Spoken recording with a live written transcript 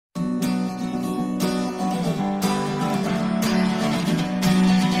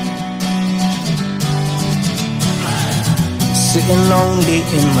Sitting lonely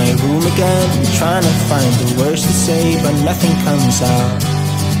in my room again, trying to find the words to say, but nothing comes out.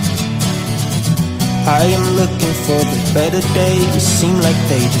 I am looking for the better days, seem like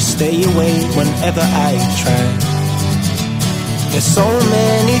they just stay away whenever I try. There's so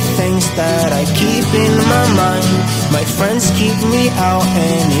many things that I keep in my mind. My friends keep me out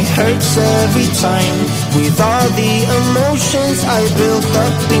and it hurts every time. With all the emotions I built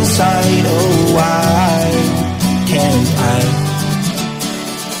up inside, oh why can't I?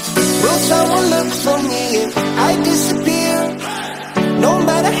 Will someone look for me if I disappear? No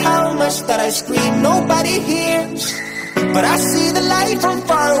matter how much that I scream, nobody hears. But I see the light from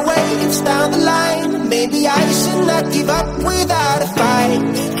far away, it's down the line. Maybe I should not give up without a fight,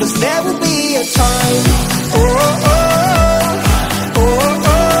 'cause there will be a time. Oh, oh, oh, oh,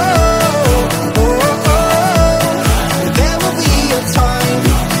 oh, oh, oh. There will be a time.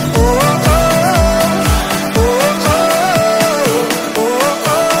 Oh, oh, oh, oh, oh,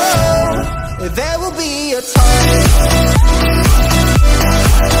 oh. There will be a time.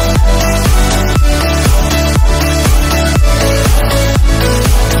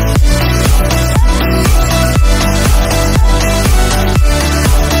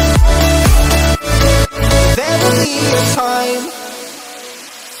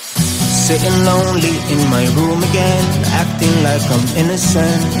 Sitting lonely in my room again, acting like I'm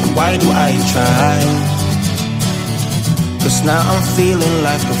innocent. Why do I try? 'Cause now I'm feeling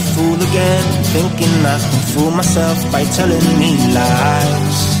like a fool again, thinking I can fool myself by telling me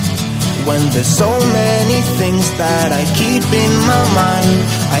lies. When there's so many things that I keep in my mind,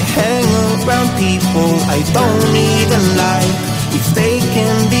 I hang around people I don't even like. If they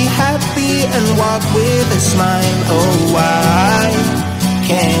can be happy and walk with a smile, oh why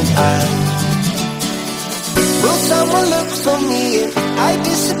can't I? Will someone look for me if I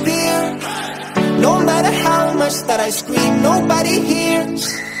disappear? No matter how much that I scream, nobody hears.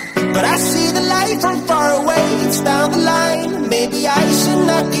 But I see the light from far away, it's down the line. Maybe I should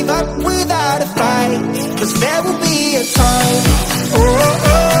not give up without a fight, 'cause there will be a time. Oh,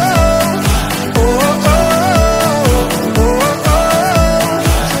 oh, oh, oh, oh, oh, oh.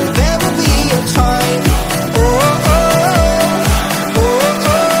 There will be a time. Oh, oh, oh, oh,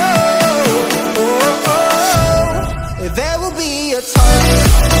 oh, oh. There will be a time.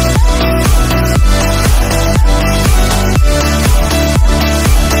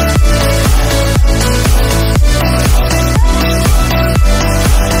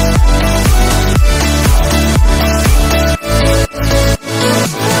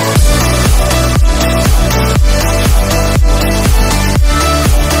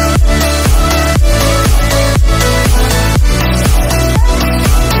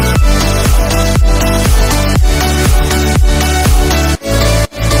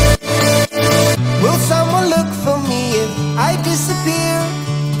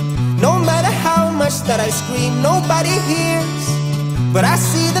 That I scream, nobody hears. But I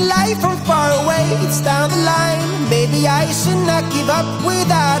see the light from far away, it's down the line. Maybe I should not give up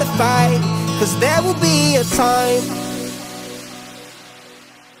without a fight, 'cause there will be a time.